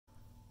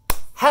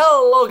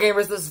Hello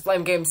gamers, this is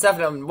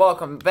FlameGame7 and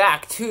welcome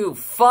back to,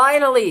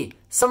 finally,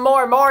 some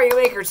more Mario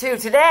Maker 2.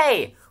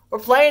 Today, we're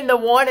playing the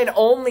one and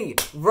only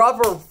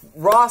Rubber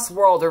Ross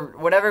World, or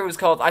whatever it was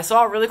called. I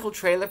saw a really cool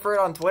trailer for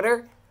it on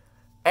Twitter,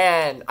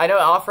 and I know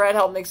Alfred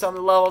helped make some of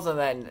the levels, and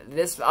then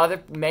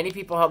many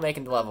people helped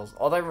making the levels.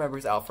 All I remember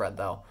is Alfred,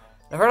 though.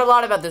 I heard a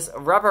lot about this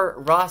Rubber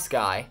Ross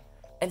guy,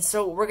 and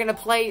so we're gonna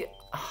play...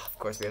 of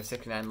course we have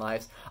 69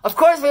 lives. Of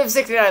course we have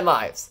 69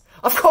 lives!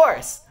 Of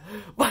course!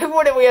 Why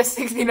wouldn't we have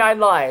 69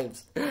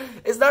 lives?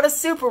 It's not a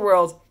super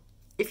world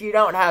if you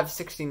don't have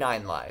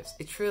 69 lives.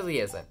 It truly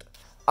isn't.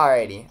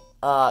 Alrighty.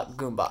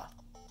 Goomba.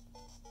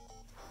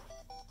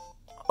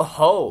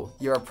 Oh,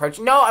 you're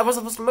approaching. No, I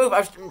wasn't supposed to move. I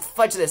was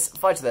fudge this.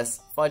 Fudge this.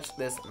 Fudge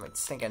this. It's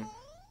stinking.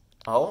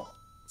 Oh,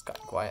 it's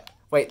gotten quiet.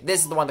 Wait,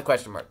 this is the one, the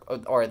question mark.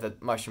 Or the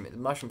mushroom. The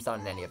mushroom's not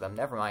in any of them.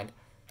 Never mind.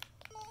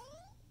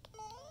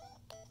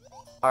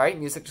 Alright,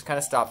 music just kind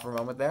of stopped for a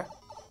moment there.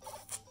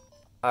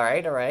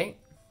 Alright, alright.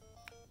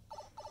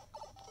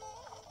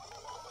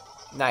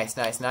 Nice,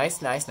 nice,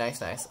 nice, nice, nice,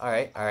 nice.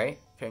 Alright, alright.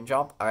 Chain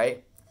jump,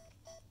 alright.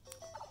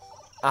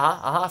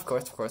 Of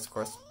course, of course, of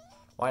course.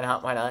 Why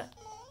not, why not?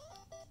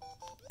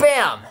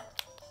 BAM!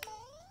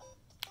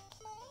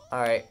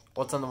 Alright,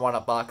 what's in the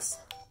one-up box?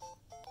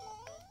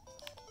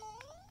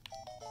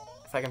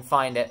 If I can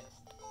find it.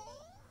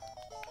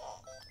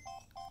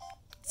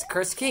 It's a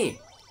cursed key.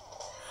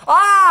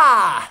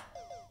 Ah!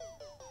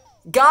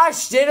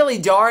 Gosh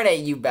diddly darn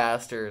it, you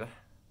bastard.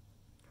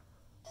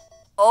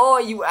 Oh,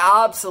 you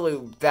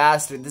absolute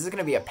bastard. This is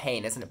gonna be a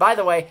pain, isn't it? By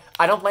the way,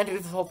 I don't plan to do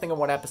this whole thing in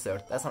one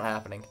episode. That's not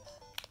happening.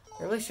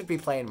 I really should be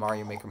playing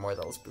Mario Maker more,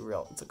 though. Let's be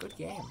real. It's a good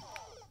game.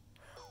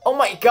 Oh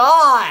my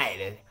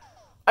god!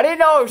 I didn't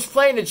know I was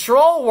playing the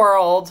Troll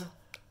World.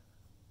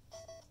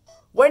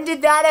 When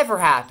did that ever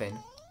happen?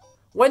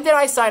 When did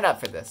I sign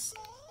up for this?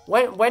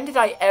 When did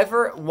I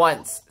ever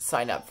once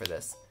sign up for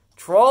this?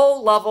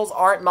 Troll levels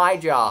aren't my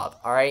job,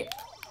 alright?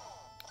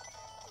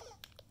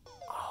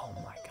 Oh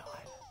my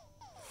god.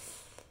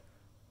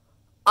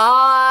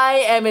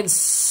 I am in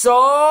so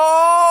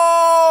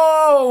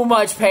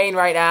much pain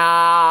right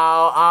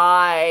now.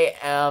 I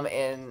am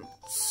in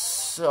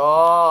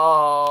so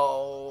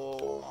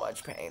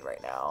much pain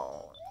right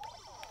now.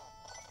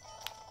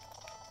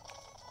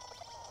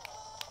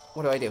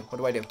 What do I do? What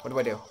do I do? What do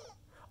I do?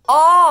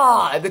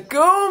 Ah, the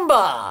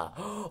Goomba!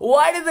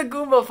 Why did the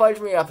Goomba fudge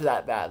me up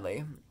that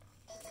badly?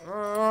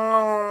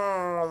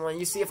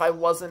 You see, if I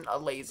wasn't a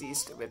lazy,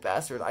 stupid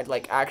bastard, I'd,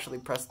 like, actually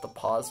press the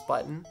pause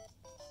button.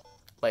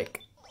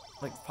 Like,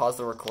 pause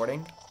the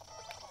recording.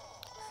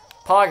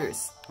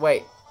 Poggers!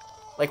 Wait.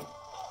 Like,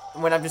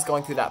 when I'm just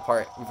going through that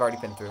part, we've already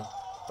been through.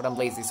 But I'm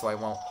lazy, so I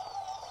won't.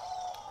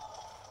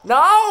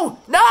 No!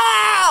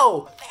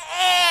 No!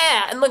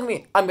 And look at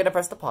me. I'm gonna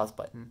press the pause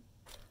button.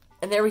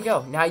 And there we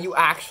go. Now you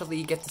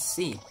actually get to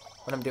see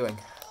what I'm doing.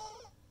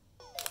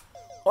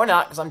 Or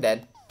not, because I'm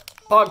dead.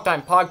 Pog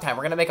time, pog time.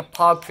 We're gonna make a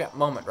pog trip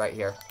moment right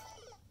here.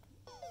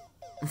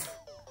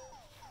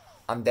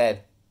 I'm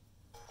dead.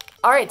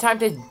 Alright, time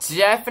to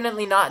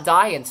definitely not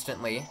die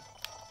instantly.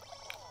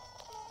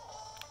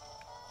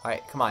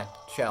 Alright, come on.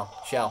 Shell,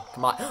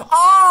 come on.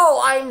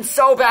 Oh, I'm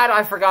so bad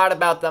I forgot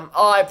about them.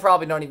 Oh, I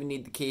probably don't even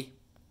need the key.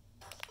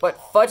 But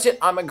fudge it,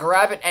 I'm gonna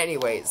grab it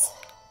anyways.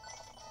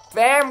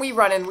 Bam, we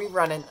running.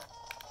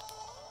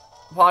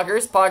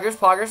 Poggers, poggers,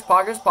 poggers,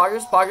 poggers,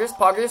 poggers, poggers,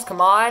 poggers,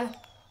 come on.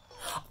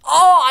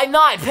 Oh, I'm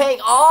not paying.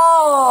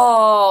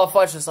 Oh,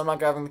 fudge this. I'm not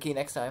grabbing the key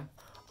next time.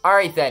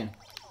 Alright then.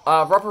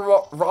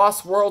 Rubber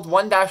Ross World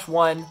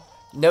 1-1.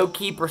 No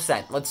key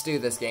percent. Let's do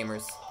this,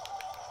 gamers.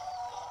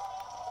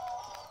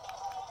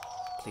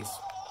 Please.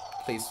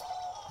 Please.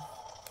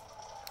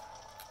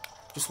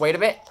 Just wait a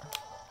bit.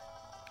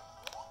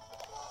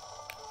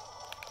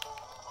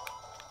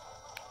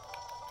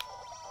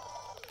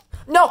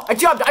 No! I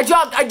jumped! I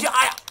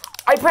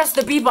pressed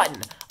the B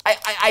button.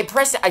 I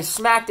pressed it. I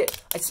smacked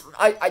it.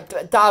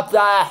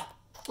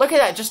 Look at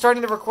that. Just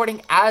starting the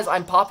recording as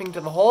I'm popping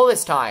to the hole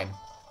this time.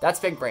 That's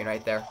big brain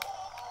right there.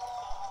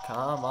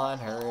 Come on,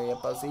 hurry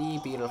up, Buzzy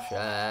Beetle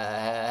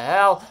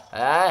Shell.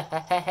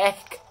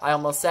 Heck. I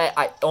almost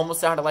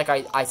sounded like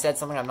I said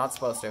something I'm not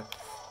supposed to.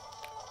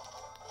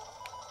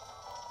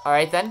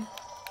 Alright then.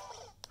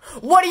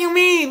 What do you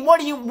mean?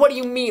 What do you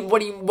mean? What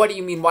do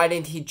you mean? Why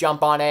didn't he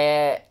jump on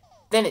it?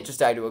 Didn't it just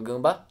die to a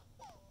Goomba?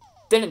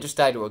 Didn't just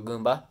die to a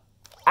Goomba.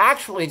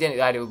 Actually didn't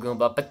die to a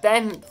Goomba, but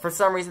then, for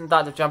some reason,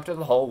 thought to jump to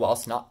the hole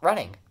whilst not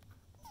running.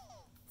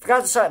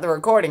 Forgot to start the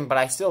recording, but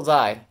I still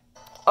died.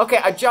 Okay,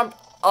 I jumped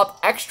up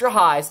extra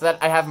high so that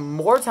I have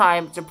more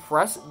time to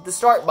press the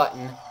start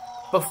button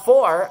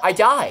before I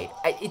died.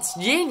 It's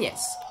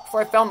genius.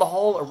 Before I found the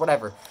hole or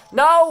whatever.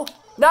 No!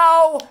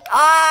 No!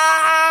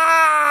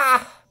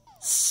 Ah!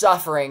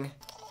 Suffering.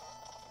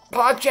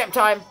 PogChamp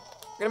time.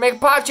 We're gonna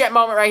make a PogChamp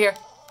moment right here.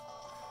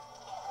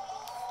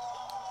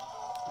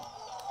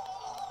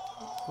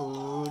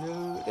 Ooh.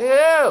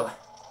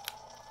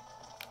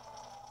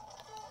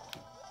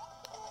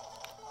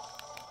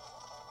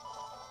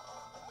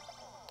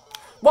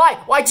 Why?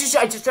 I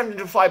just turned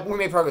into 5. We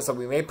made progress, so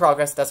we made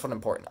progress. That's what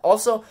important.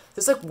 Also,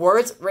 there's like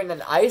words written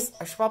in ice.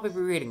 I should probably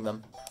be reading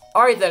them.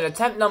 Alright then,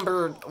 attempt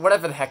number,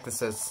 whatever the heck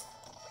this is.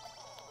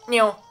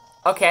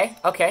 Okay.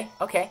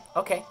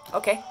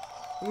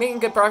 We're making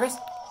good progress.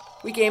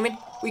 We gaming.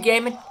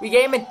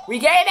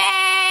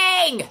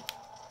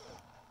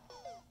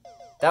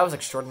 That was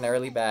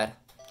extraordinarily bad.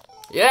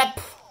 Yep.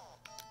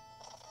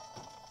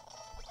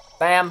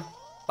 Bam.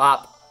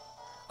 Bop.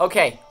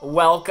 Okay,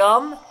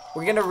 welcome.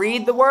 We're gonna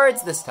read the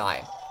words this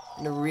time.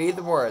 I'm gonna read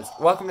the words.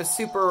 Welcome to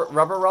Super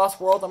Rubber Ross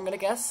World, I'm gonna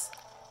guess.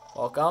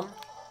 Welcome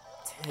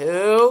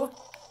to...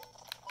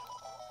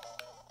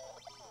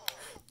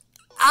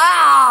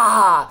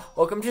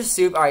 Welcome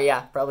to Alright,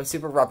 yeah, probably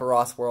Super Rubber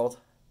Ross World.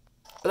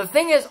 But the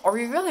thing is, are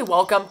we really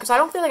welcome? Because I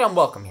don't feel like I'm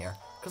welcome here.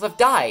 Because I've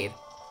died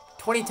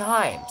 20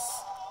 times.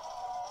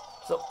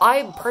 So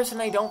I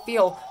personally don't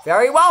feel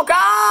very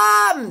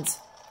welcomed!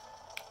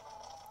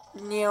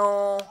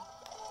 No.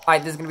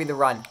 Alright, this is gonna be the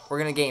run. We're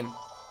gonna game.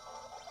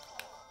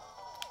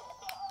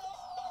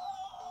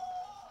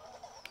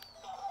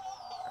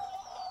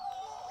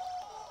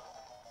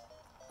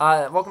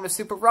 Welcome to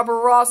Super Rubber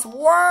Ross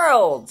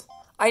World!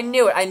 I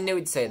knew it. I knew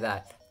he'd say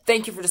that.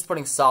 Thank you for just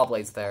putting saw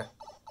blades there.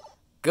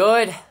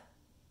 Good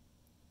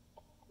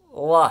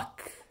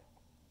luck.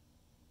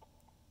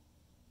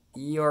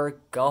 You're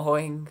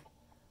going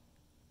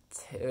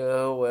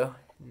to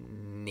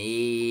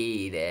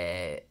need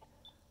it.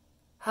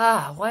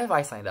 Why have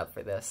I signed up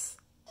for this?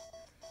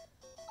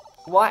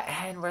 What?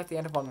 And we're at the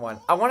end of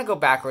 1-1. I want to go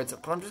backwards,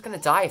 but I'm just gonna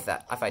die if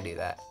I do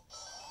that.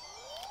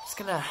 Just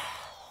gonna...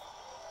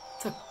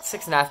 It took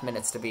 6.5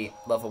 minutes to beat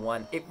level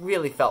 1. It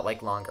really felt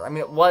like longer. I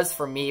mean, it was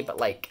for me, but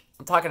like,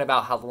 I'm talking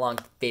about how long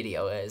the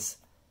video is.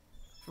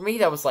 For me,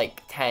 that was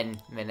like 10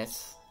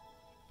 minutes.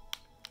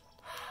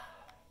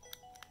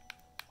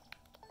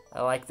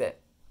 I liked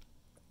it.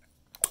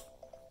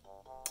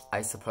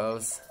 I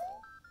suppose.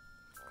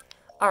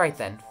 Alright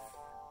then.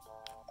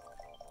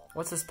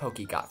 What's this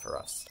Pokey got for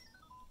us?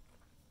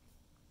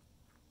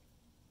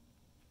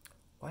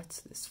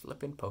 What's this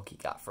flippin' Pokey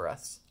got for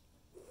us?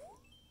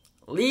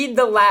 Lead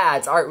the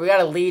lads. Alright, we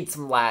gotta lead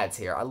some lads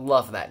here. I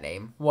love that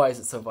name. Why is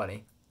it so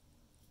funny?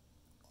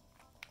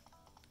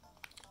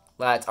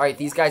 Lads. Alright,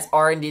 these guys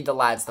are indeed the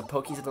lads. The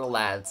Pokies are the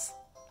lads.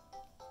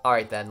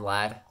 Alright then,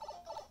 lad.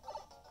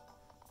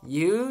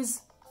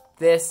 Use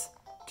this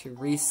to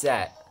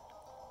reset.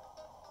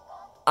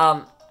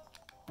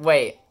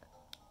 Wait.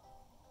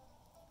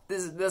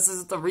 This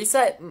is the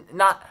reset?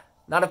 Not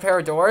a pair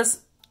of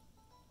doors?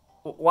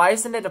 Why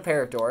isn't it a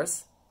pair of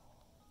doors?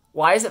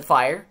 Why is it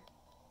fire?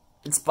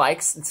 And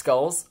spikes and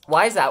skulls?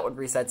 Why is that what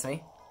resets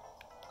me?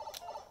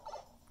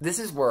 This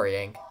is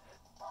worrying.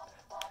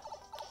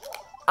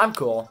 I'm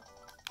cool.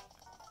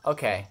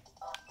 Okay.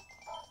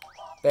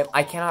 Babe,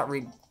 I cannot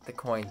read the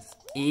coins.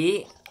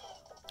 Eat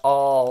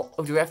all...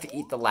 Oh, do we have to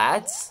eat the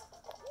lads?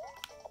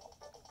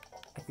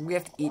 I think we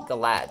have to eat the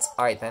lads.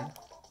 Alright then.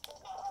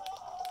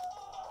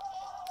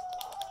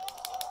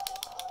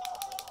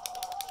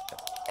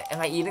 Am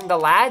I eating the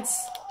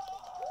lads?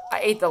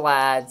 I ate the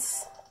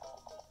lads.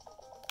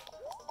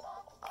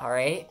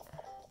 Alright.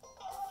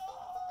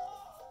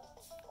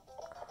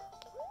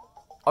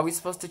 Are we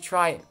supposed to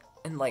try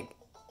and, like,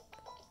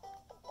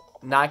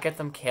 not get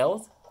them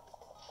killed?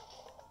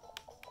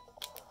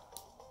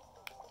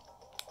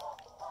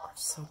 I'm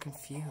so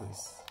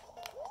confused.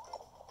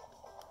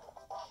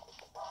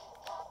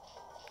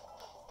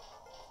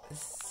 This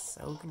is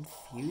so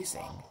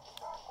confusing.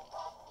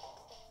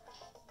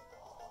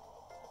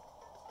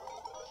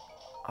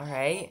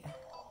 Alright.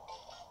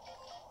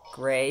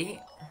 Great.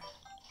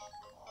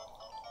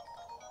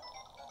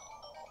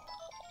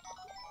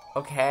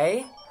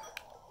 Okay.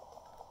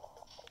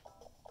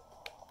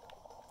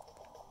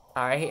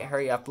 Alright,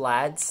 hurry up,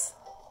 lads.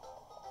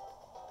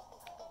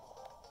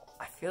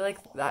 I feel like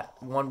that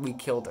one we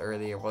killed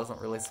earlier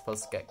wasn't really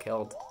supposed to get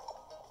killed.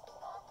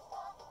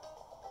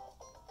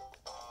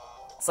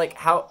 It's like,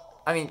 how...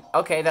 I mean,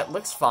 okay, that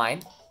looks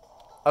fine.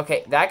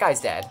 Okay, that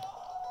guy's dead.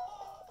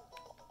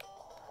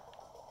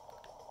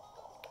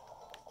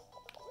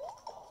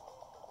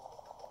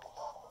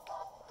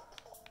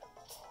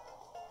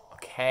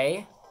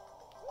 Okay.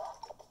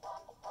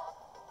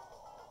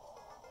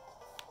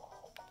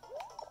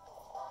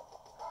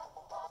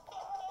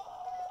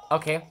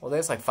 Okay, well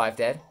there's like 5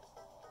 dead.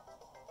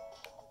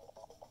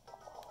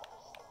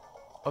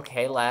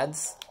 Okay,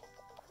 lads.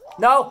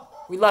 No!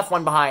 We left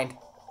one behind.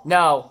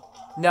 No.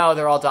 No,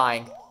 they're all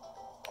dying.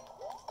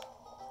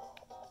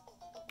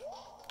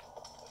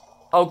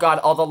 Oh god,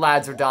 all the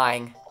lads are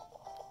dying.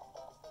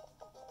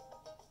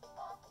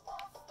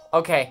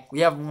 Okay, we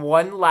have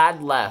 1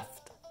 lad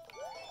left.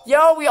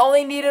 Yo, we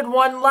only needed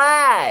 1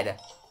 lad!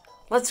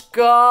 Let's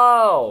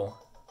go!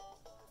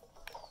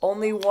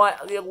 Only 1,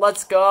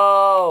 let's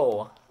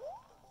go!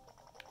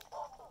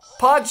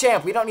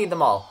 PogChamp, we don't need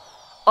them all.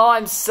 Oh,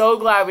 I'm so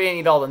glad we didn't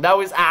need all of them. That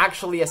was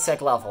actually a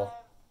sick level.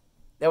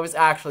 That was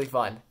actually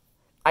fun.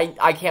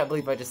 I can't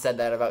believe I just said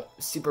that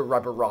about Super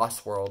Rubber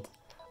Ross World.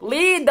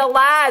 Lead the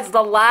lads!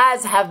 The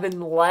lads have been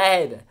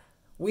led.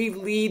 We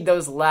lead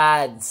those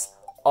lads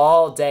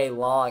all day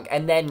long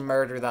and then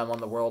murder them on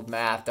the world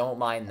map. Don't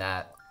mind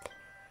that.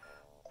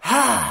 To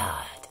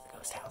the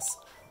ghost house.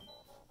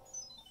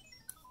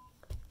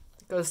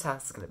 The ghost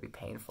house is going to be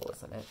painful,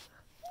 isn't it?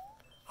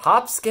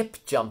 Hop,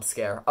 skip, jump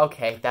scare.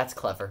 Okay, that's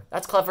clever.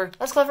 That's clever.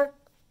 That's clever.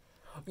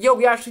 Yo,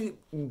 we actually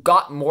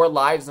got more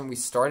lives than we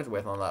started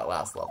with on that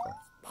last level.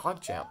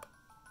 PogChamp.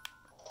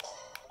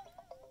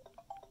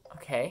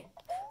 Okay.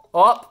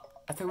 Oh,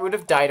 I think we would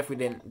have died if we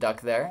didn't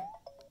duck there.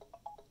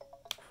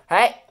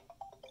 Hey!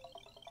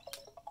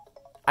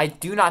 I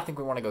do not think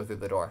we want to go through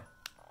the door.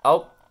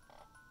 Oh.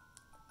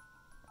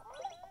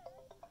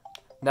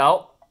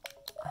 No.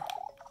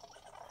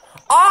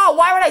 Oh,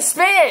 why would I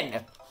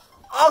spin?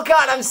 Oh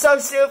god, I'm so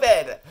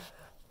stupid.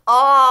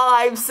 Oh,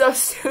 I'm so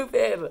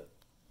stupid.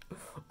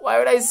 Why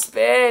would I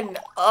spin?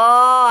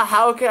 Oh,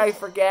 how could I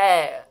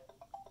forget?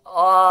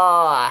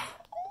 Oh.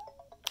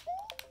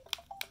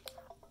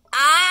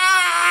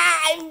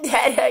 I'm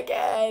dead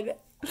again.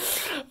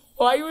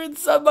 Why would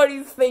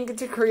somebody think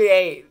to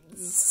create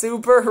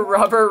Super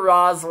Rubber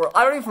Ross World?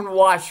 I don't even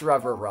watch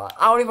Rubber Ross.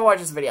 I don't even watch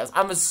his videos.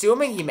 I'm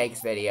assuming he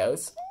makes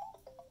videos.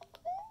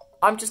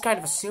 I'm just kind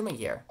of assuming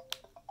here.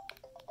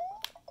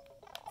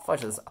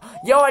 Fudge this.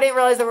 Yo, I didn't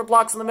realize there were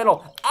blocks in the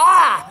middle.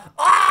 Ah!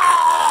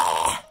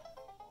 Ah!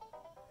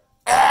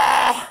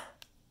 Ah!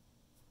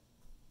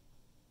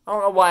 I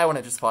don't know why I want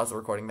to just pause the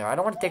recording there. I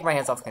don't want to take my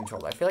hands off the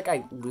controller. I feel like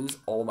I lose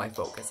all my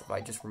focus if I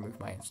just remove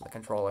my hands from the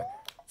controller.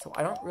 So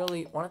I don't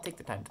really want to take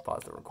the time to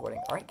pause the recording.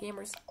 Alright,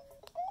 gamers.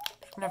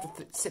 I'm going to have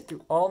to sit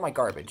through all my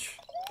garbage.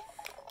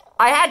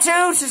 I had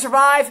to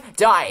survive.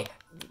 Die.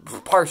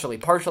 Partially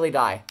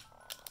die.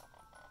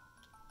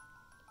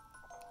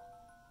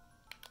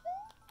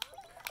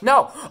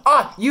 No!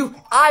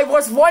 I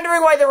was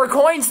wondering why there were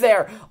coins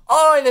there!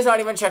 Oh, and there's not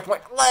even a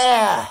checkpoint.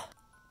 I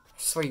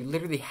swear you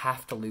literally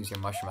have to lose your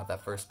mushroom at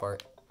that first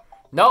part.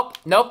 Nope.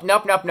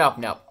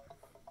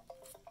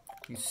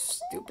 You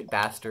stupid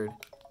bastard.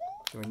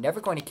 You were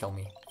never going to kill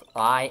me.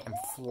 I am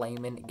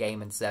flaming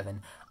Game in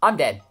 7. I'm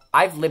dead.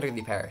 I've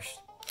literally perished.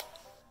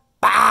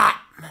 Bah!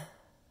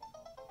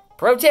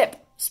 Pro tip.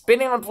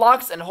 Spinning on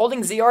blocks and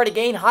holding ZR to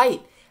gain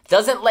height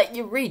doesn't let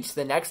you reach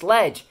the next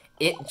ledge.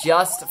 It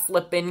just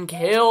flippin'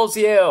 kills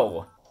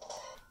you.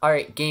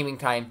 Alright, gaming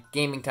time.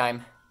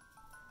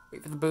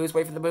 Wait for the booze,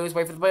 wait for the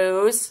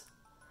booze.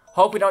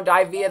 Hope we don't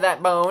die via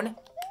that bone.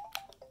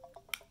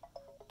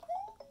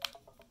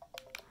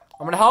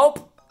 I'm gonna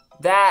hope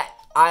that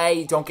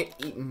I don't get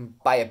eaten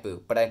by a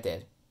boo, but I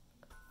did.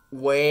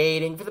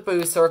 Waiting for the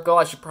booze circle.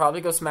 I should probably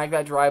go smack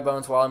that dry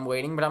bones while I'm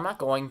waiting, but I'm not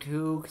going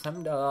to, because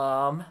I'm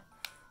dumb.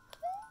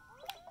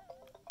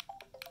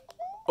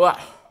 Ugh.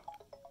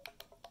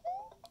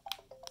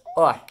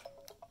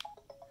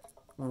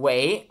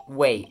 Wait.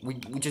 We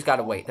just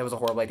gotta wait. That was a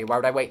horrible idea. Why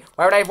would I wait?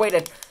 Why would I have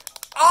waited?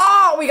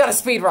 Oh, we got a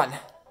speed run.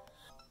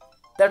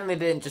 Definitely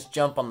didn't just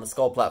jump on the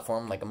skull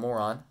platform like a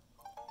moron.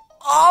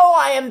 Oh,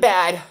 I am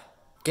bad.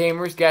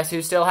 Gamers, guess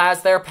who still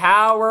has their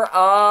power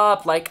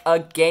up like a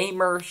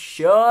gamer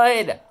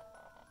should?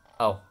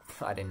 Oh,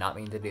 I did not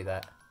mean to do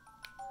that.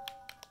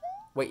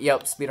 Wait,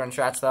 yep, speedrun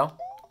strats though.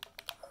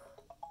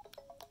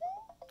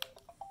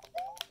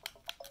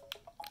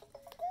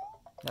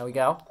 There we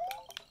go.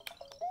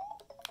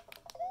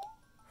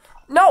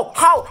 No!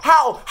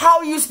 How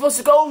are you supposed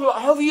to go?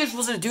 How are you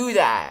supposed to do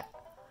that?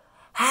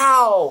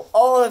 How?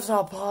 Oh, that's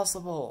not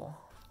possible.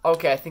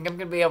 Okay, I think I'm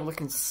gonna be able to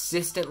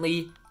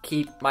consistently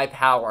keep my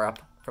power up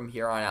from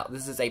here on out.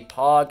 This is a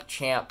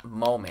PogChamp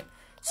moment.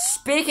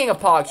 Speaking of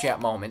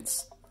PogChamp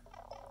moments,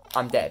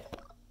 I'm dead.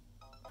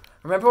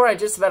 Remember what I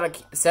just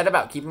said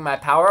about keeping my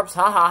power-ups?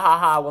 Ha ha ha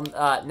ha.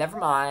 Well, never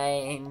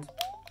mind.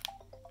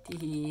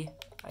 Tee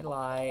I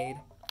lied.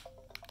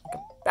 Like a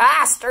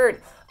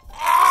bastard!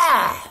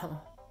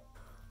 Ah!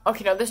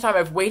 Okay, now this time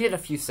I've waited a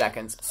few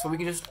seconds, so we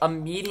can just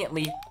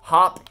immediately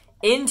hop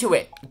into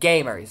it,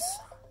 gamers.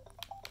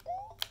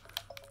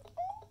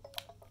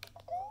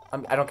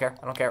 I don't care.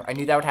 I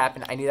knew that would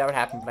happen.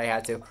 But I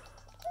had to.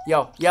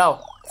 Yo.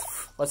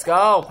 Let's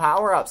go.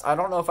 Power-ups. I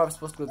don't know if I was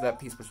supposed to go to that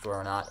Peace Store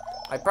or not.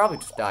 I probably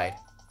just died.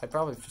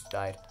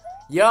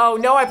 Yo,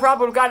 no, I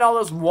probably would have gotten all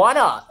those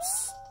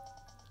 1-ups.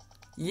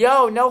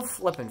 Yo, no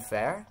flippin'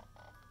 fair.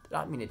 Did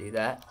not mean to do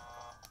that.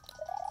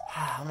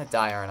 I'm gonna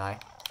die, aren't I?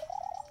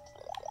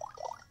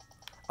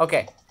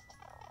 Okay.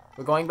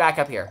 We're going back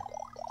up here.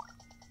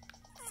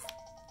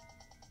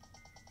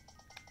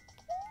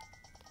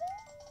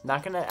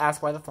 Not gonna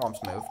ask why the forms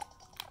moved.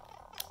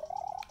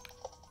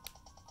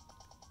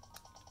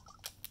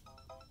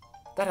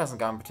 That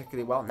hasn't gone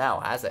particularly well now,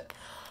 has it?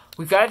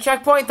 We've got a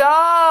checkpoint,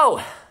 though!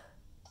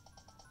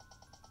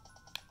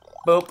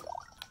 Boop.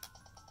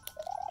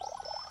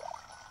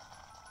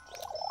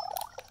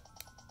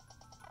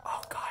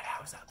 Oh, God,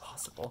 how is that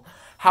possible?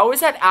 How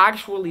is that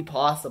actually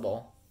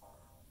possible?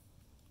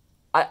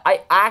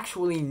 I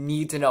actually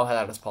need to know how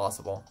that is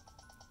possible.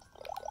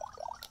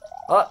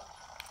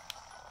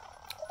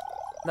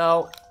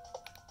 No.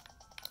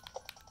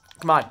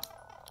 Come on.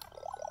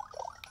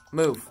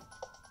 Move.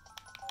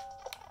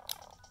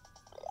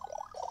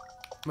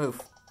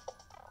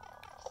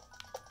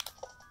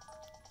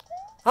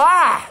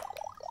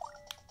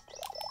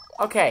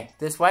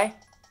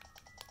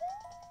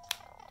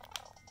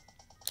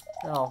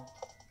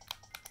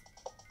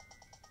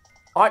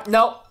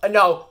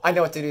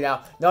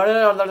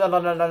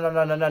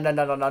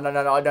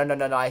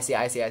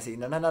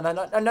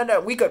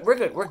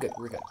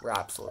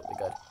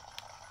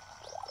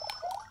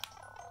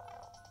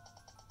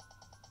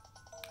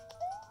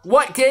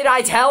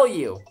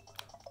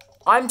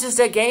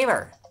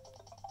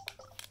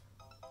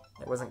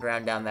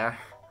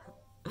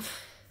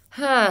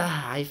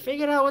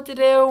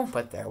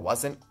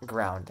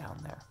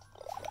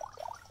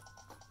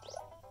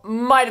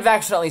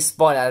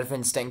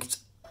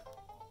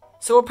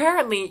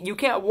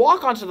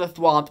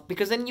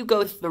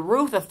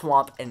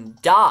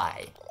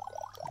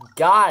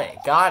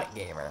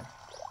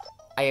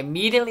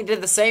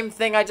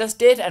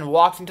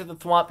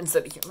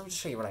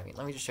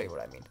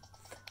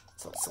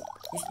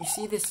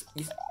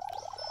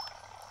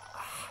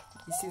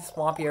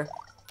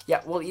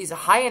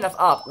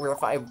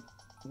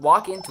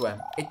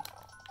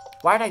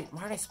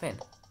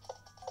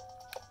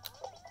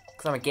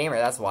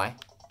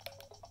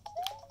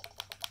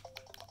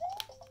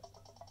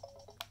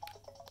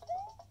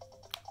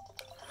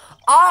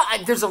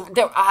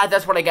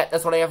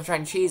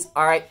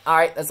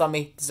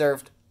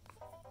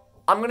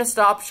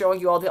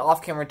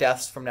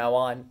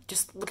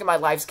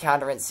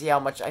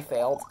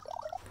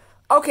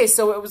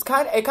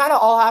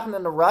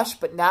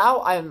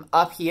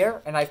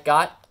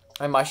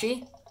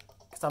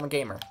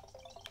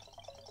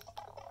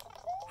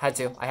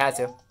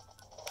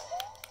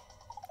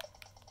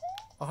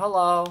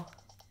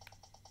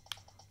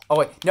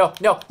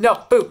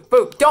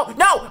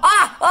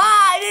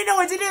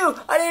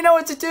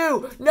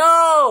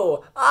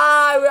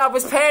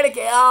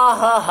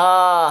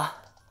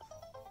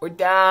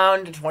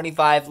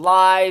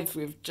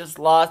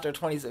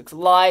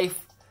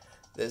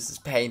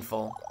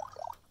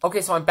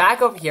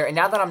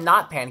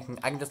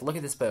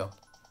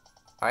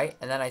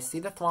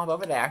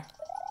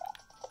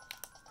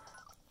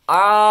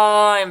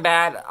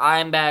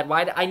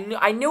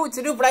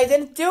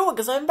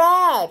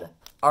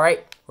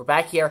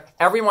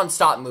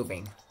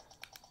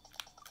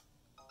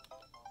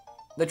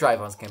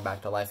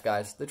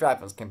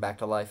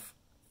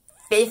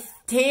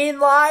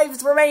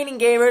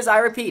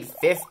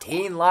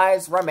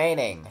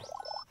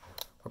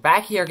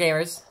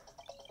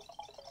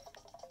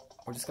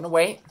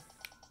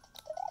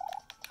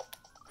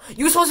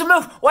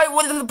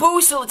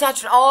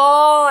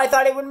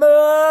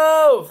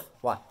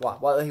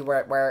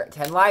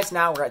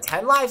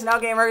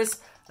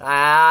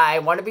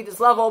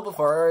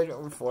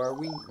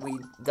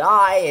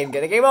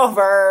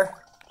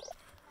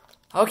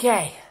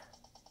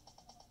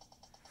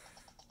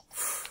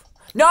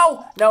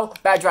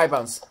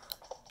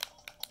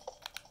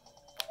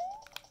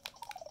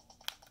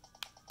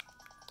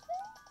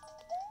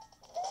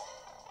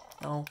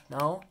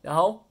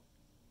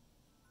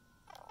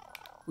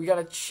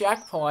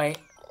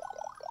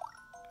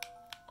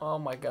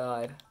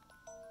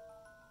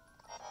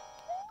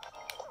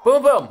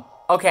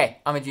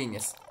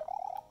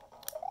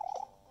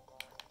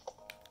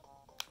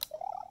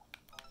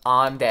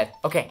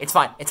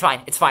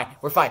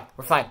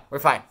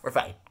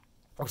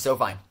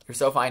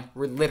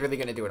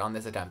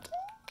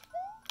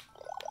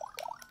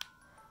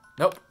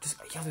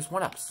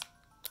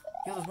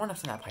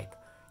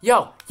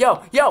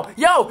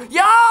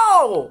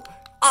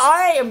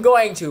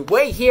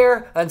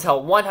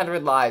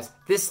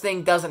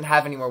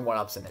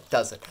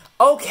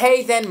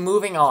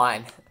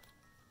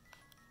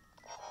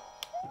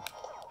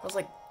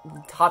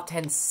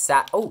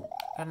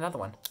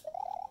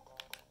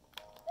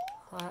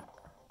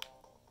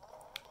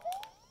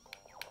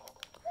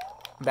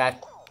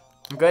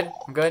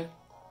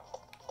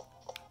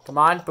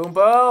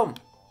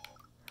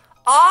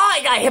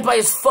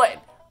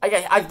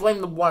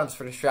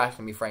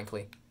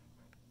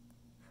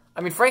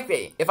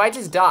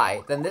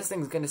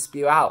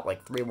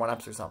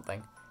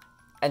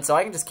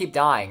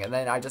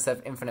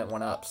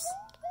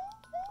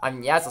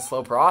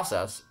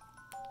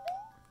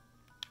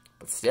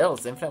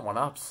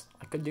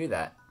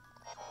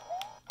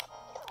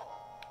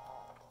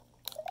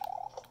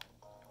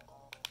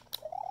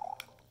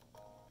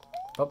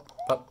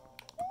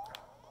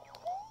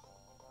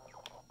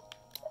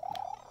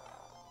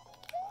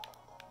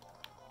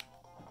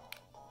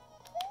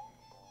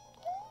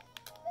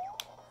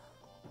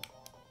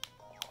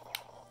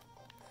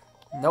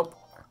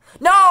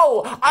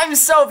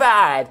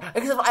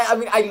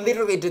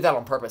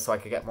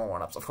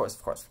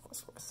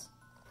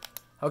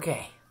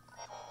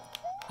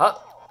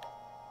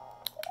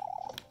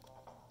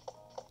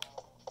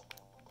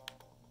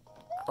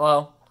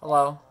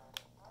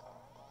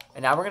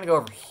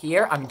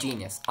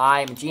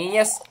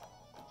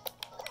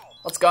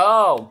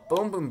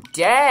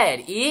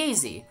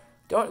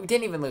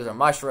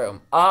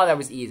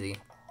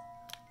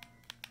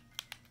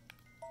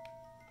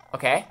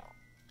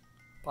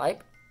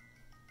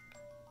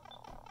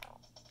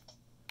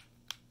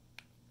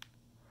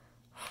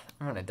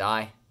 I'm gonna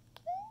die.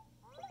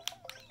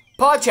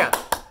 PogChamp!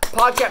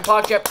 PogChamp,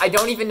 PogChamp. I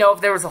don't even know if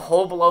there was a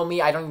hole below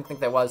me. I don't even think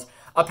there was.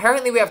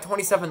 Apparently, we have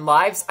 27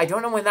 lives. I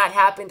don't know when that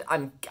happened.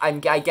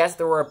 I guess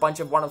there were a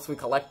bunch of 1-ups we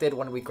collected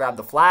when we grabbed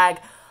the flag.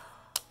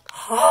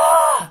 We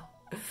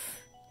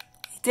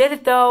did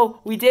it,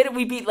 though. We did it.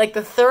 We beat, like,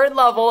 the 3rd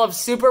level of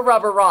Super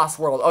Rubber Ross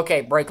World.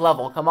 Okay, break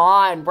level. Come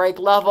on, break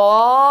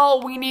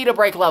level. We need a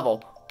break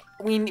level.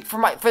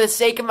 For the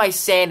sake of my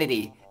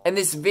sanity. And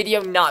this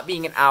video not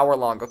being an hour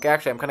long. Okay,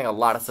 actually, I'm cutting a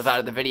lot of stuff out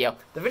of the video.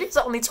 The video's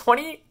only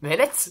 20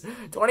 minutes?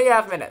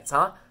 20.5 minutes,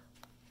 huh?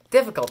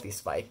 Difficulty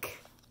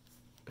spike.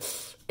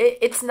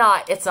 It's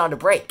not a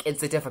break.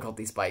 It's a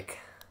difficulty spike.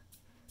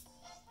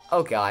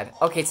 Oh, God.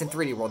 Okay, it's in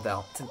 3D World,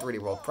 though. It's in 3D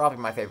World. Probably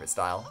my favorite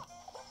style.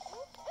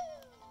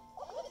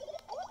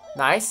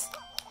 Nice.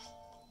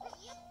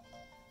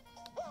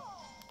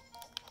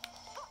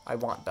 I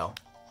want, though.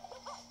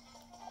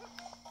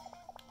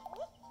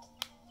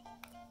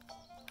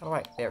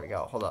 Alright, there we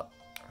go. Hold up.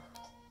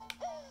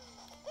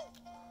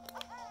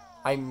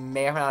 I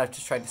may or may not have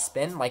just tried to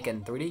spin, like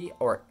in 3D,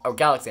 or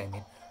Galaxy, I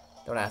mean.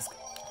 Don't ask.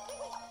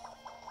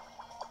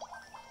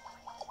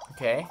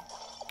 Okay.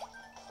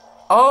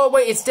 Oh,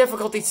 wait, it's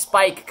difficulty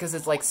spike, because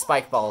it's like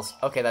spike balls.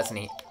 Okay, that's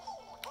neat.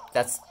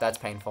 That's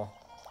painful.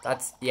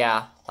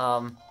 Yeah,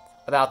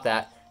 about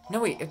that. No,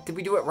 wait, did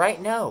we do it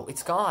right? No,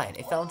 it's gone.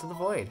 It fell into the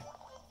void.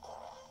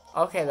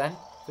 Okay, then.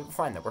 We're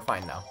fine, though. We're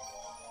fine, though.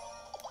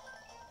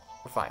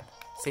 We're fine.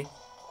 See?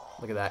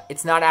 Look at that.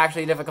 It's not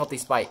actually a difficulty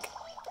spike.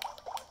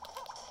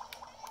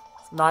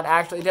 It's not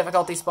actually a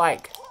difficulty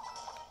spike.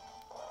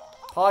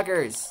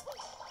 Poggers.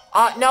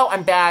 No,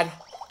 I'm bad.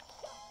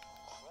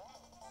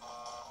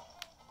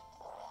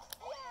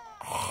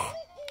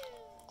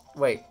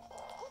 Wait.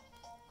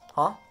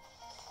 Huh?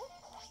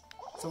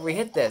 So we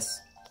hit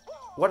this.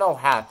 What all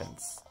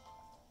happens?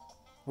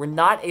 We're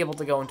not able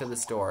to go into the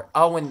store.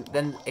 Oh, and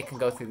then it can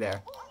go through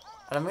there.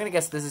 And I'm gonna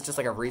guess this is just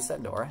like a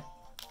reset door.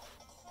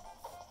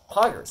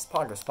 Poggers,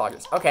 poggers,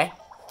 poggers. Okay.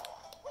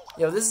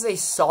 Yo, this is a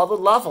solid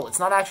level. It's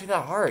not actually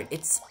that hard.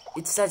 It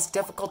says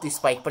difficulty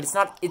spike, but it's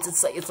not.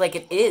 It's like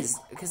it is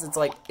because it's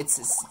like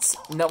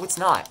no, it's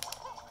not.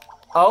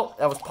 Oh,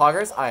 that was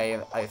poggers.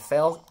 I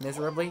failed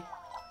miserably.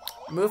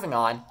 Moving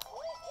on.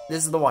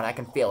 This is the one. I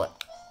can feel it.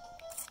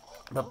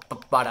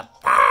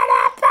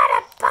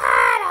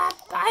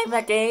 I'm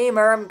a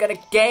gamer. I'm good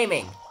at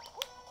gaming.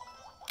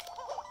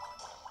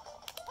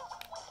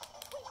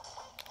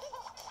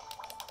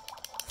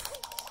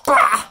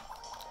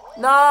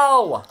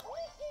 No!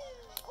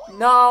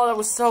 No, that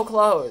was so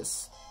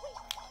close.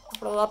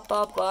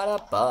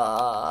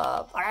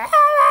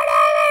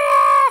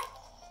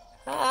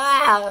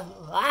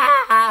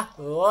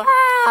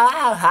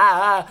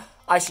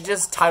 I should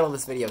just title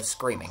this video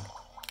Screaming.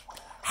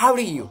 How are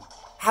you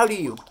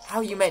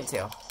meant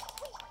to?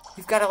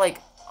 You've got to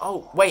like,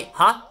 oh, wait,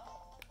 huh?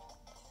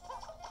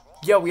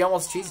 Yo, we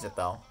almost cheesed it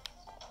though.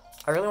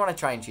 I really want to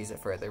try and cheese it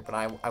further, but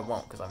I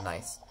won't because I'm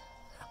nice.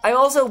 I'm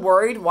also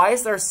worried, why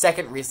is there a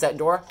second reset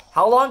door?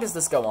 How long does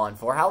this go on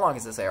for? How long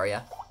is this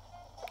area?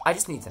 I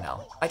just need to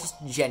know. I just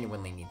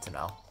genuinely need to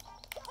know.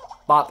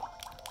 Bop.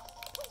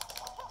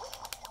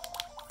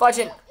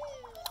 Fudging.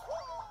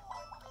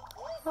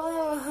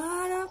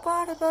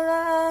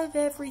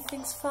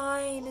 Everything's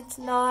fine.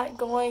 I'm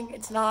going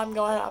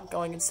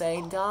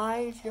insane.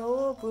 Die.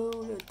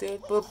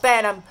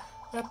 Bam.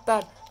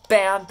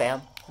 Bam,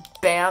 bam.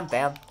 Bam,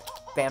 bam.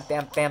 Bam,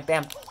 bam, bam,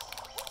 bam.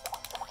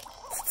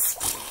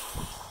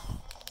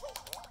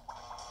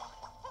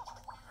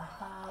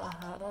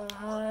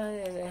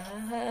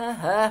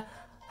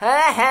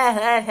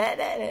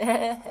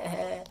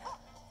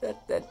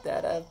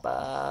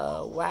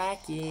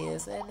 Wacky,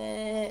 isn't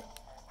it?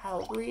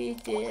 How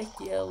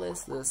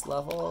ridiculous this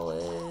level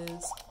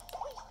is.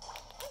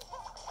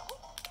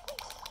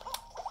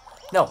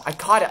 No, I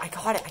caught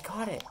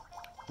it.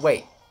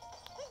 Wait.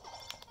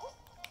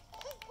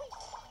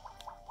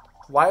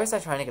 Why was I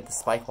trying to get the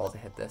spike ball to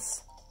hit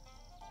this?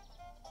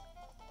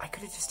 I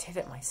could have just hit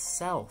it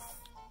myself.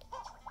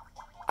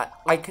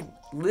 I could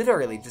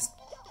literally just...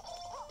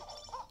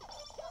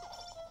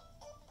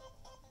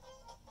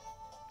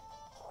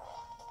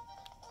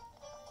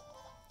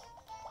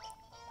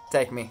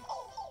 Take me.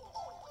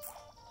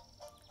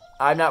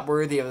 I'm not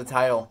worthy of the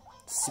title,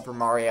 Super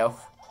Mario.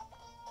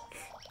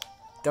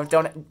 Don't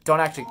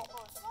actually...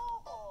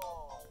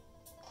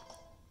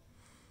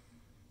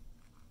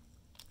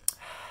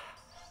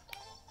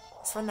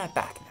 Let's run that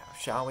back now,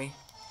 shall we?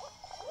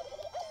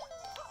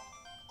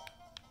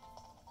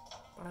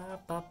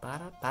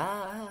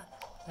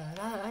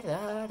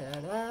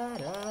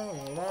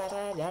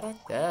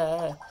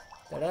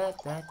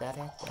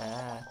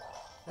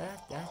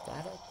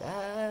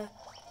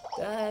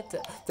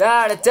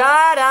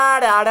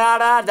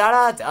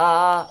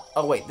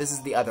 Oh wait, this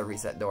is the other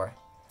reset door.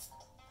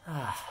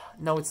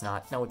 No, it's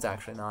not. No, it's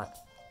actually not.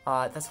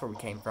 That's where we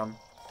came from.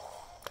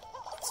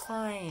 It's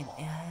fine.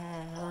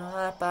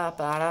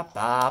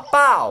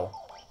 Bow!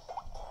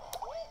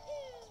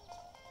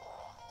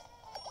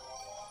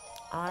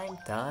 I'm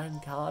done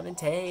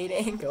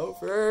commentating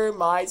over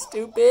my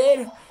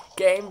stupid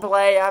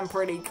gameplay. I'm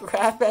pretty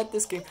crap at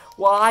this game.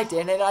 Why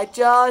didn't I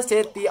just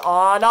hit the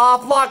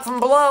on-off block from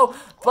below?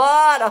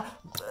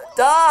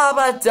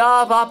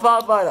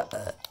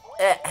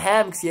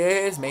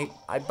 Excuse me.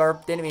 I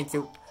burped, didn't mean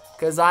to.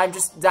 Because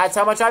that's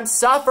how much I'm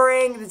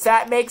suffering. Does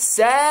that make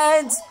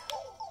sense?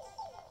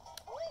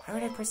 Why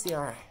would I press the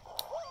R?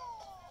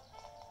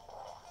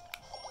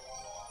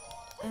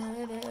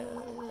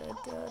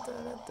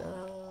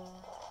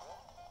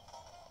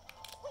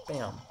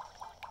 Bam.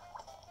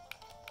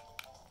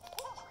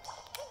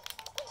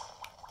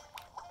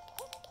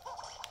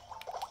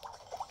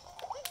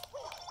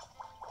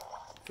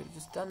 Could have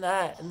just done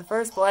that in the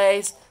first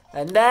place.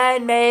 And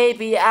then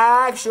maybe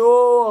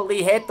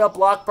actually hit the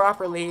block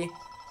properly.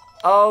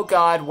 Oh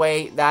god,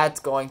 wait,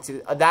 that's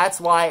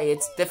why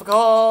it's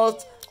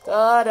difficult.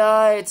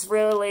 It's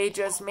really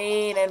just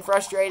mean and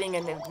frustrating,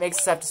 and it makes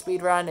us have to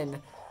speedrun, and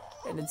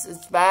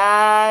it's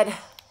bad.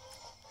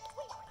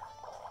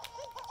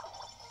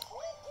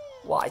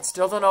 Well, I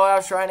still don't know how I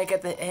was trying to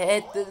get get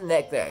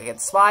the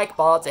spike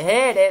ball to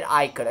hit it.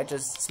 I could have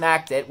just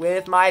smacked it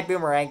with my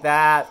boomerang.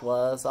 That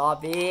was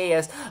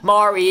obvious.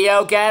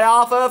 Mario, get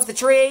off of the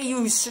tree,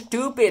 you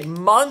stupid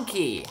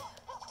monkey.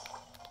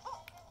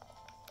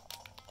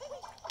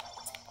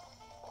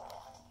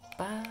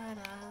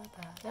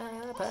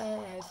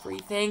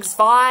 Everything's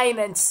fine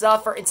and it's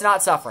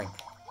not suffering.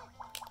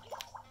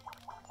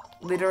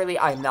 Literally,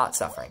 I'm not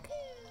suffering.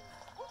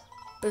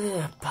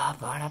 Just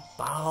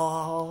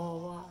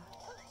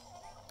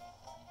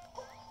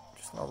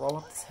gonna roll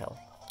up this hill.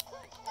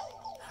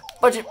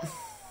 Budget.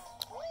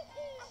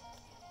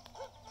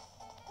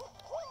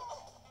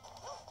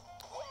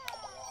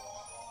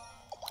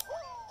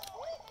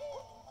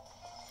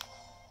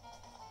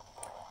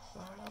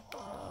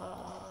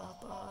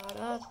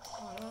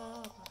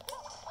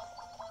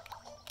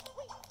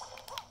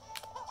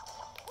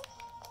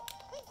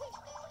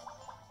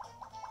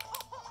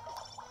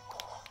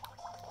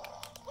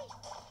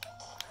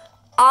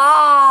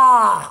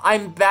 Ah!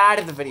 I'm bad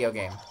at the video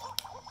game.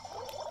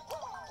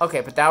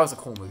 Okay, but that was a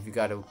cool move. You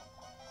gotta...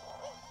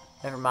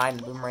 Never mind,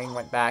 the boomerang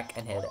went back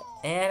and hit it.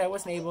 And I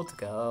wasn't able to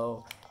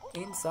go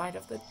inside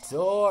of the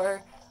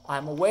door.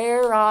 I'm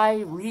aware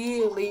I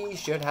really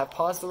should have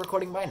paused the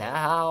recording by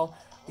now.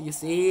 You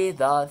see,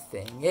 the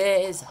thing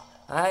is,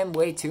 I'm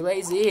way too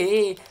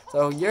lazy.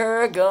 So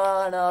you're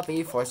gonna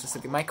be forced to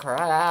skip my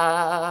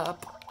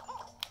crap.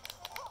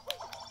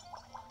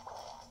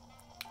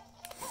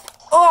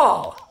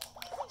 Oh!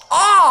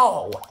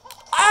 Ow!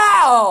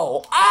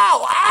 Ow!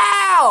 Ow!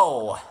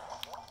 Ow!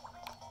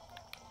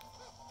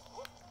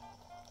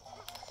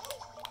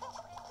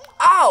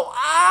 Ow!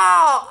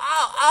 Ow!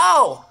 Ow!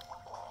 Ow!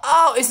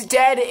 Oh, it's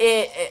dead.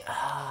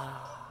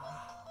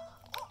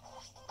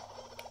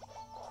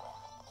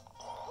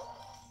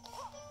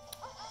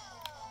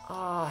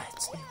 Oh, it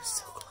was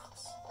so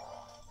close.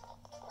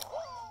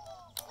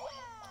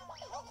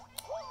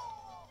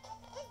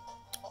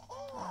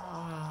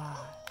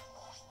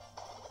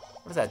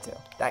 What does that do?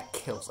 That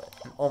kills it.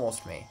 And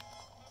almost me.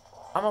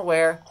 I'm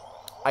aware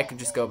I could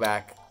just go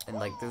back and,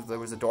 like, there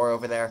was a door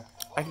over there.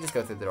 I could just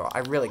go through the door. I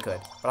really could,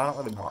 but I don't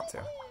really want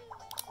to.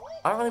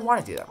 I don't really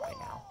want to do that right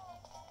now.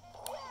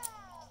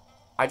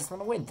 I just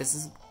want to win. This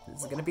is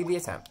gonna be the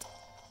attempt.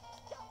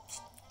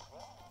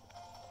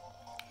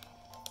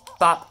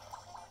 Bop.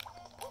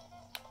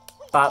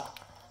 Bop.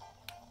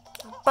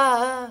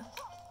 Ba.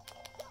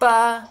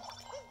 Ba.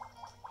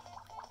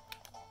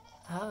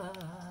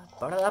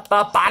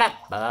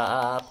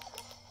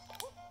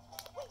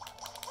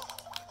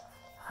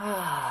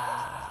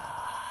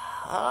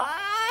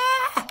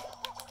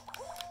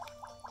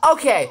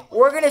 Okay,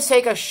 we're gonna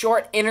take a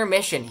short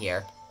intermission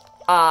here.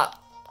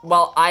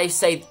 Well, I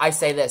say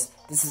this.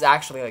 This is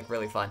actually, like,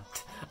 really fun.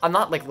 I'm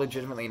not, like,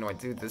 legitimately annoyed.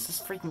 Dude, this is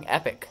freaking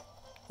epic.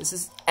 This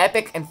is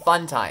epic and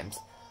fun times.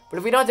 But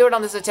if we don't do it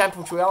on this attempt,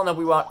 which we all know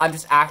we won't, I'm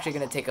just actually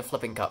gonna take a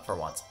flipping cut for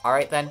once.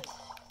 Alright, then?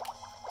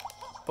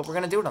 But we're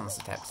gonna do it on this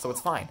attempt, so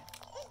it's fine.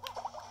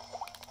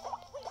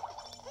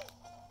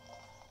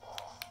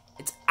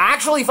 It's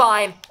actually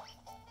fine!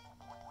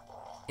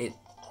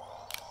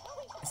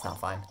 It's not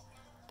fine.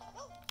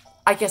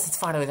 I guess it's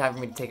finally time for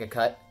me to take a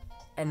cut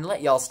and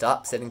let y'all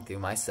stop sitting through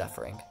my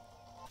suffering.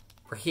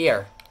 We're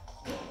here.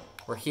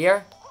 We're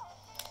here.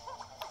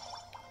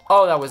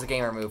 Oh, that was a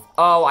gamer move.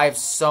 Oh, I have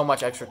so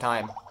much extra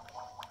time.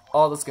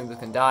 All those Goombas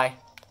can die.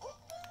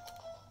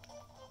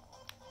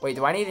 Wait,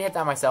 do I need to hit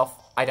that myself?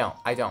 I don't.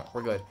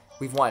 We're good.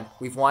 We've won.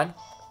 We've won.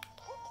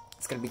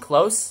 It's gonna be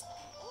close.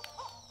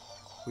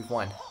 We've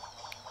won.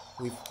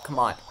 Come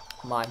on.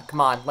 Come on.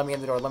 Come on. Let me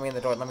in the door. Let me in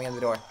the door. Let me in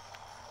the door.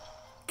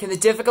 Can the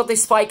difficulty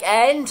spike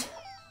end?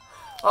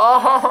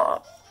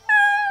 Oh!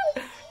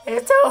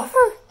 It's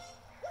over!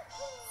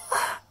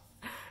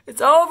 It's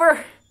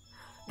over!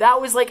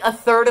 That was like a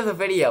third of the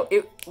video.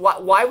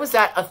 Why was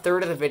that a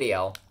third of the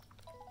video?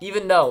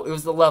 Even though it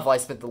was the level I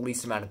spent the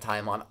least amount of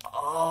time on.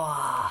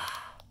 Oh.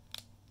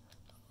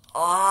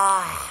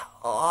 Oh.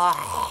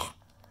 Oh.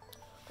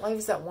 Why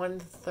was that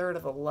 1/3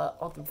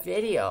 of the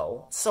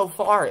video? So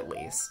far, at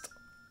least.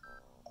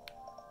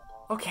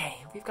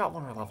 Okay, we've got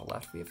one more level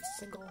left. We have a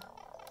single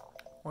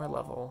more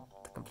level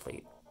to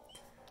complete.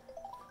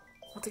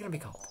 What's it gonna be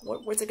called?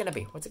 What's it gonna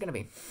be? What's it gonna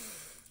be?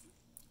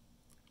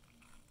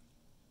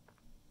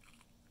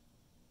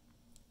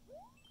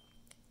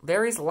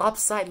 Larry's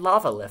Lopside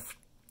Lava Lift.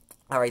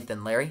 Alright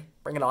then, Larry.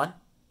 Bring it on.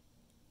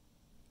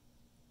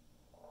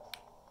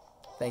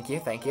 Thank you,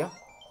 thank you.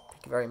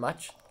 Thank you very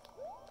much.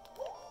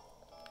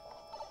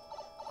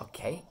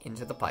 Okay,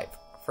 into the pipe.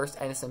 First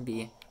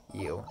NSMBU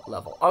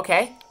level.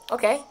 Okay,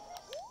 okay.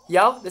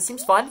 Yo, this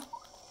seems fun.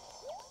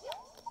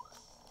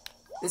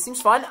 This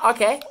seems fun,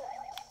 okay.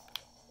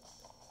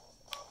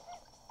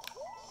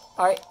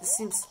 Alright, this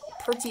seems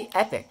pretty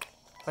epic,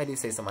 if I do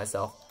say so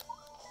myself.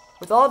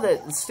 With all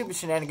the stupid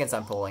shenanigans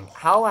I'm pulling,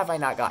 how have I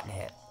not gotten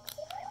hit?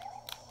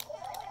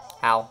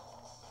 Ow.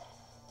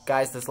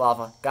 Guys, there's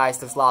lava. Guys,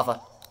 there's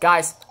lava.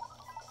 Guys!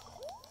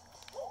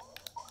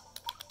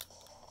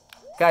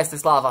 Guys,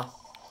 there's lava.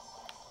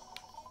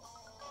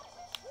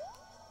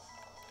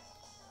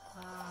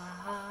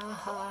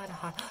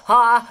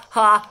 Ha,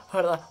 ha,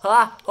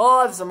 ha,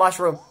 oh, there's a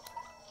mushroom.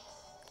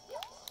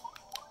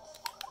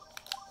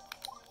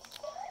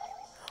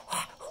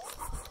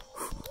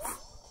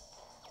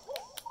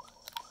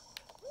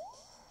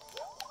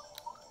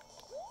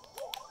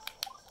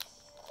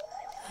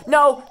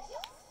 No!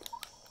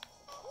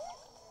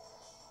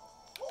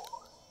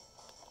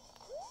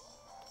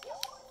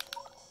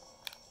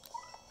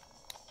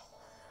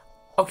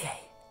 Okay.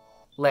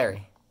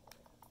 Larry.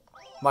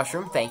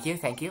 Mushroom, thank you,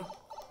 thank you.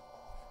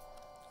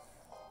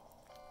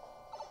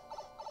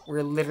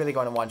 We're literally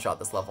going to one-shot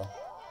this level.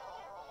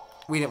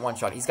 We didn't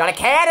one-shot. He's got a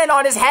cannon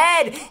on his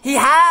head! He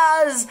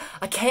has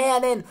a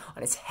cannon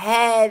on his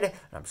head!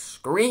 And I'm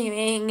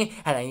screaming,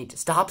 and I need to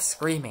stop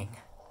screaming.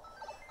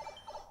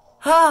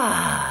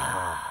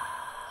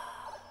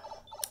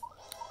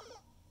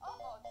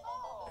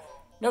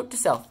 Note to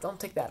self, don't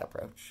take that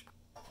approach.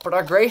 But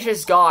our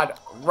gracious God,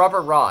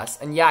 Rubber Ross,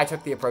 and yeah, I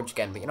took the approach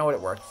again, but you know what,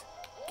 it worked.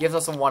 Gives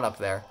us a 1-up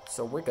there,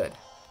 so we're good.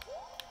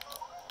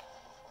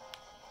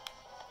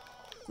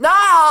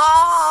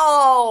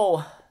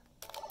 No!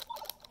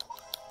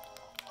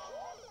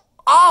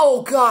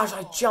 Oh gosh,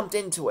 I jumped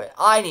into it.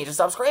 I need to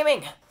stop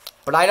screaming.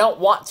 But I don't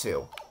want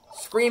to.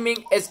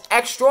 Screaming is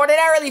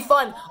extraordinarily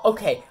fun.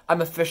 Okay,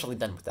 I'm officially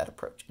done with that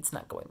approach. It's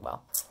not going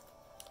well.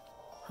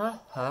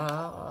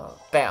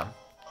 Bam.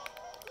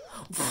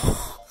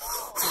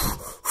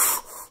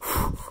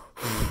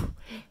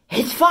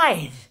 It's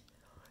fine.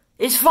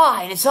 It's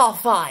fine. It's all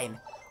fine.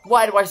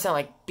 Why do I sound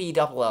like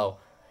B-double-O?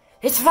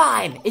 It's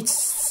fine. It's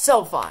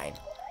so fine.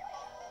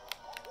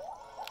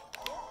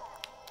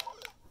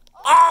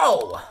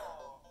 Oh!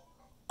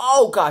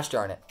 Oh, gosh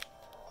darn it.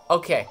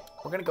 Okay,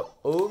 we're gonna go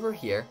over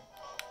here.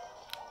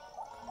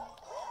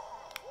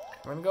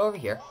 We're gonna go over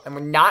here, and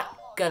we're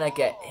not gonna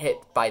get hit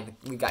by the...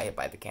 We got hit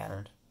by the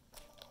cannon.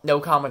 No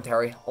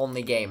commentary,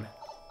 only game.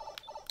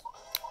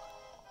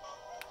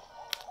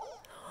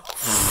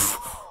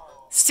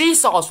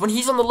 Seesaws, when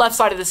he's on the left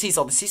side of the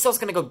seesaw's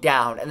gonna go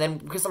down, and then,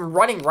 because I'm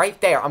running right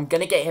there, I'm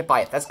gonna get hit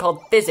by it. That's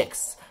called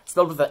physics.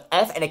 Spelled with an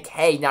F and a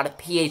K, not a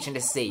PH and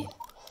a C.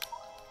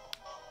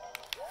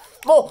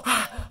 Oh,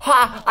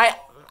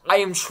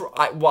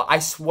 I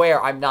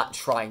swear I'm not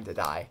trying to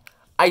die.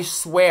 I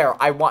swear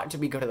I want to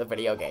be good at the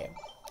video game.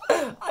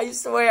 I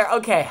swear.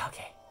 Okay,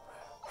 okay.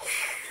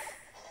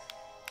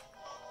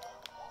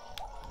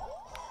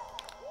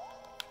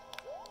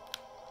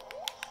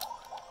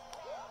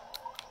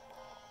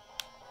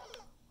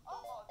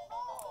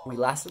 We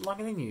lasted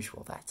longer than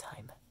usual that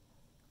time.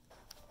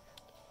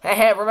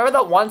 Hey, remember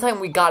that one time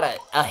we got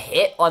a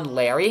hit on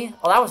Larry?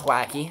 Oh, that was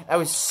wacky. That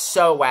was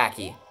so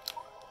wacky.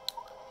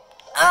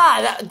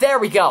 There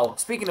we go.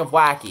 Speaking of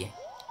wacky.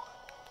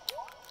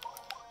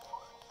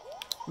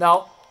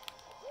 No.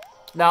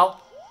 No.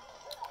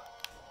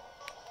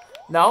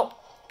 No.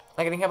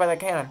 I'm getting hit by that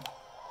cannon.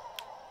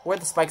 Where are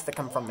the spikes that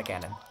come from the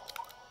cannon?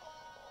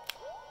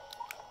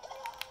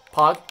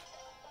 Pog?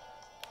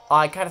 Oh,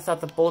 I kind of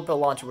thought the bullet bill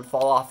launcher would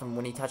fall off him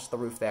when he touched the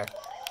roof there.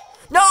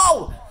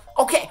 No!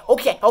 Okay,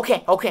 okay,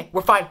 okay, okay.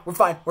 We're fine, we're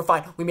fine, we're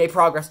fine. We made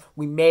progress.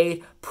 We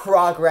made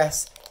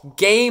progress.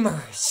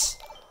 Gamers.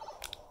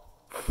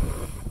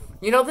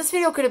 You know, this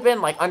video could have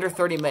been like under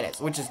 30 minutes,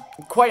 which is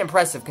quite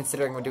impressive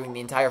considering we're doing the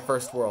entire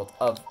first world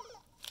of,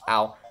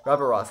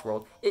 Rubber Ross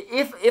World.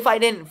 If I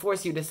didn't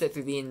force you to sit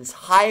through the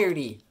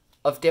entirety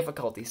of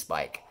difficulty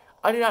spike,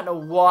 I do not know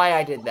why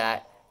I did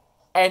that,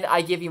 and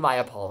I give you my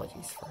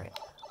apologies for it.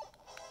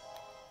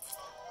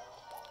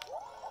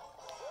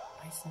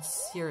 My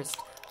sincerest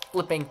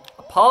flipping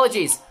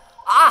apologies.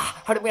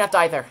 How did we not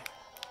die there?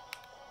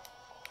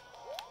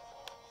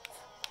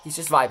 He's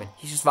just vibing.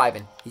 He's just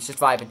vibing. He's just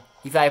vibing.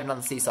 He's vibing on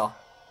the seesaw.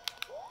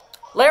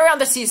 Larry on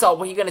the seesaw,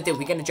 what are you gonna do?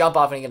 You're gonna jump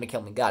off and you're gonna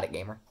kill me. Got it,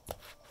 gamer.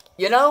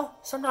 You know,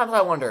 sometimes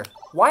I wonder,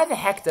 why the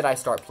heck did I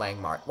start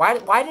playing Mario?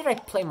 Why did I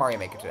play Mario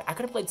Maker today? I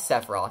could have played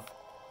Sephiroth.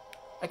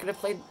 I could have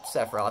played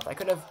Sephiroth. I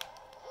could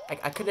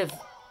have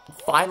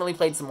finally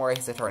played some more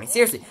Ace Attorney.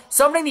 Seriously,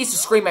 somebody needs to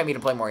scream at me to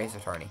play more Ace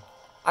Attorney.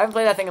 I haven't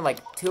played that thing in like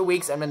 2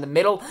 weeks. I'm in the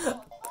middle.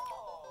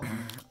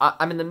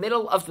 I'm in the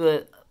middle of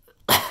the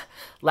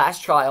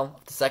last trial,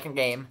 the second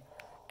game,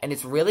 and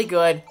it's really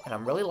good, and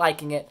I'm really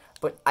liking it.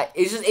 But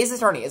it's just Ace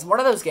Attorney. It's one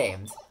of those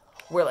games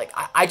where like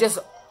I just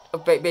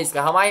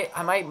basically how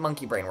my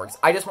monkey brain works.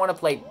 I just want to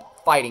play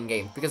fighting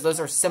games because those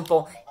are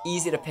simple,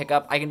 easy to pick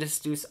up. I can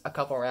just do a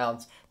couple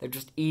rounds. They're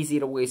just easy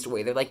to waste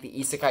away. They're like the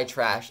isekai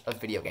trash of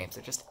video games.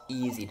 They're just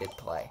easy to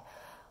play.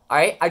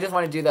 Alright, I just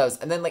want to do those.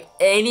 And then like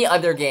any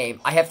other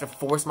game, I have to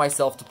force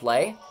myself to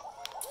play.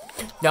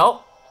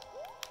 No.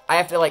 I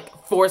have to like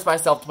force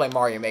myself to play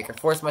Mario Maker,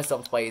 force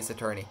myself to play Ace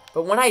Attorney.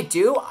 But when I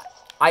do,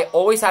 I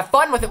always have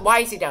fun with it. Why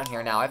is he down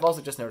here now? I've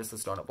also just noticed the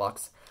donut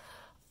blocks.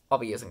 I'll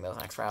be using those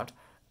next round.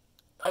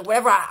 Like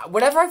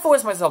whenever I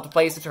force myself to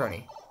play Ace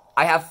Attorney,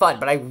 I have fun,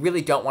 but I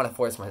really don't want to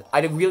force myself. I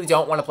really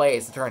don't want to play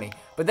Ace Attorney.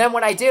 But then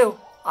when I do,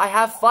 I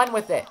have fun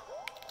with it.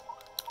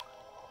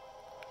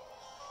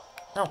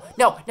 No,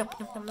 no, no,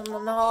 no, no, no,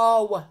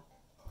 no.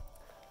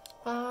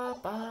 Ba,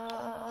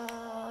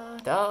 ba,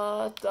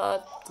 da, da,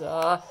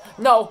 da.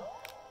 No.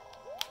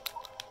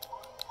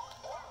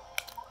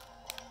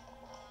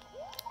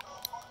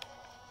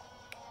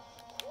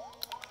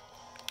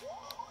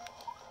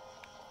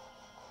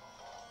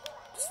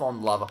 Just fall in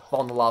the lava.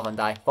 Fall in the lava and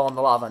die. Fall in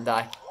the lava and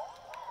die.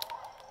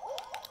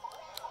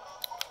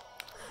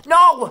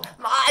 No!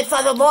 I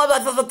thought the lava, I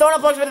thought the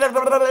donut blocks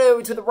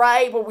to the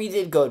right, but we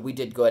did good. We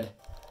did good.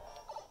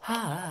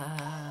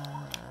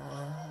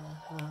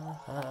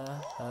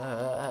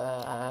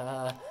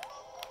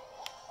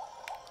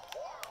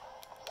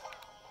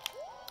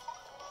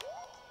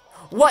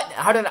 What?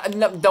 How did I?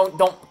 No,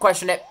 don't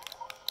question it.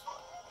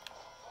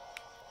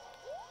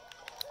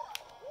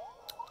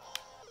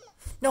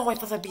 No, I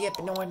thought that'd be it,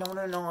 but no,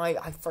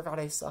 I forgot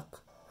I suck.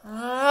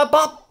 Ba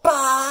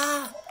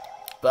ba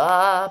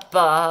ba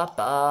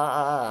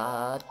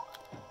ba.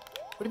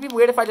 Would it be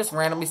weird if I just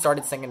randomly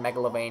started singing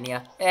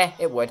Megalovania?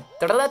 It would.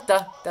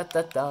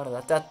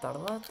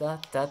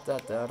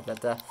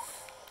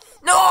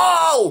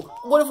 No!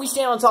 What if we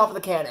stand on top of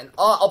the cannon?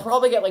 I'll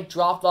probably get, like,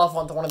 dropped off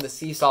onto one of the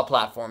seesaw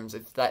platforms,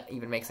 if that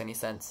even makes any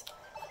sense.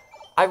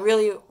 I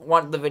really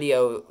want the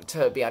video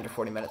to be under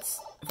 40 minutes.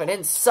 If I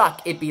didn't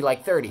suck, it'd be,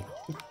 like, 30.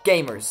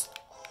 Gamers.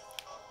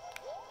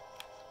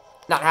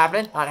 Not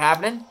happening, not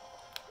happening.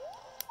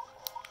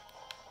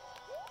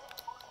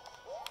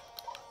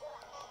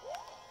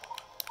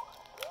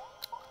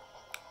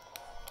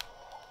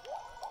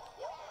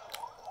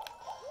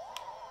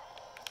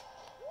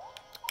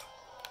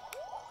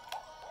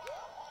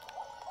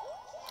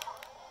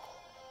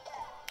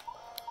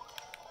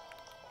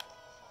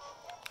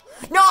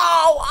 No!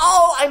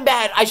 Oh, I'm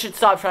bad. I should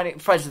stop trying to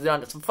fudge the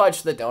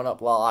donut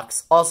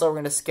blocks. Also, we're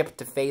going to skip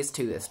to phase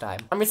 2 this time.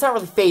 I mean, it's not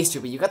really phase 2,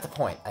 but you got the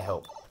point, I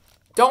hope.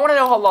 Don't want to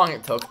know how long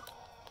it took,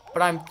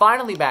 but I'm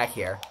finally back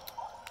here.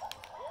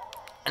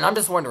 And I'm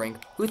just wondering,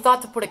 who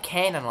thought to put a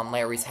cannon on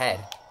Larry's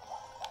head?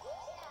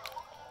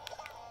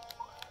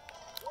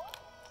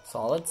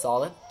 Solid,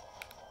 solid.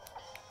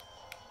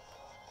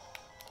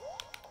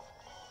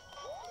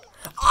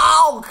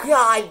 Oh,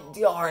 god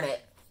darn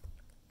it.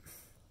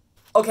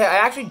 Okay, I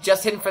actually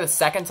just hit him for the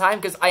second time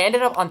because I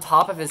ended up on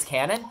top of his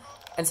cannon,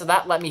 and so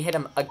that let me hit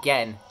him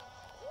again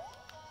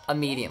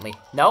immediately.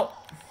 Nope.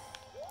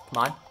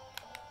 Come on.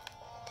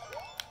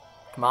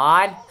 Come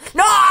on.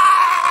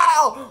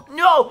 No!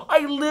 No!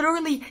 I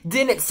literally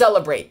didn't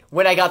celebrate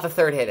when I got the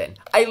third hit in.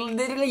 I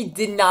literally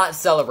did not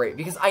celebrate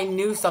because I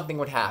knew something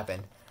would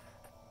happen.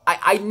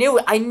 I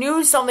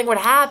knew something would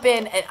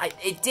happen, and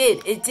it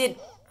did.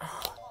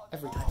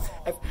 Every time.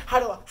 How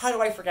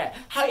do I forget?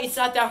 It's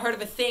not that hard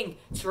of a thing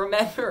to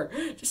remember.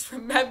 Just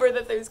remember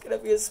that there's gonna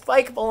be a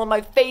spike ball on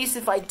my face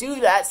if I do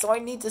that, so I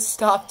need to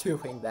stop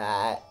doing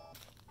that.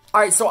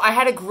 Alright, so I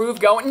had a groove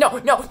going. No,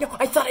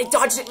 I thought I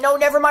dodged it. No,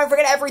 never mind,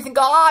 forget everything.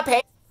 God,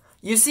 pain.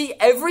 You see,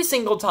 every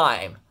single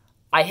time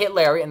I hit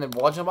Larry and then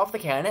wall jump off the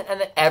cannon, and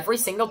then every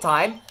single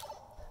time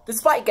the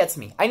spike gets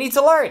me. I need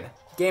to learn.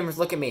 Gamers,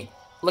 look at me.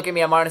 Look at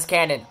me, I'm on his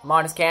cannon. I'm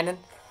on his cannon.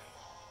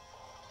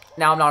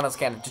 Now I'm not on his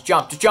cannon.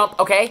 Just jump,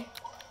 okay?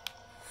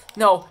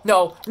 No.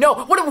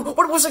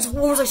 What was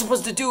I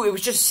supposed to do? It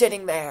was just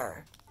sitting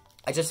there.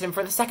 I just hit him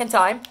for the second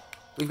time.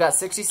 We've got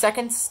 60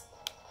 seconds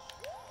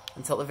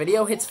until the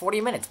video hits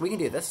 40 minutes. We can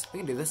do this.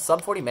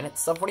 Sub 40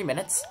 minutes.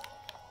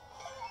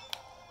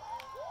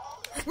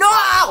 No!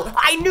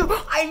 I knew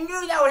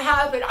that would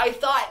happen. I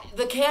thought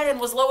the cannon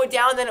was lower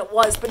down than it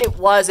was, but it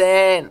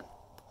wasn't.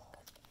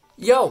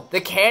 Yo, the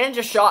cannon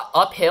just shot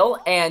uphill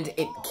and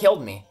it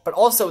killed me. But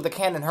also the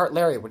cannon hurt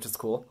Larry, which is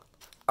cool.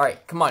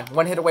 Alright, come on.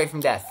 One hit away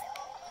from death.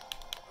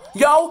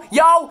 Yo!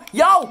 No!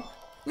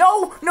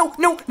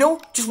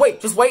 Just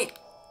wait.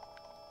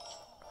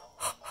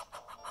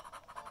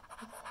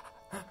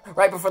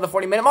 Right before the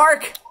 40-minute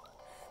mark.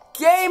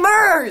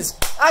 Gamers!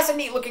 That's a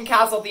neat looking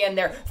castle at the end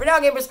there. For now,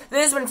 gamers,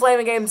 this has been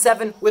Flaming Game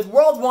 7 with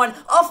World 1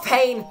 of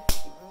Pain.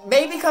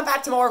 Maybe come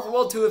back tomorrow for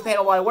World 2 of Pain,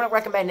 although I wouldn't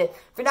recommend it.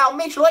 For now,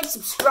 make sure to like,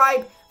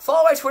 subscribe,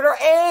 follow my Twitter,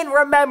 and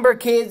remember,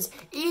 kids,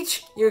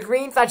 eat your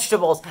green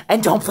vegetables,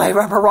 and don't play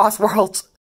Rubber Ross World.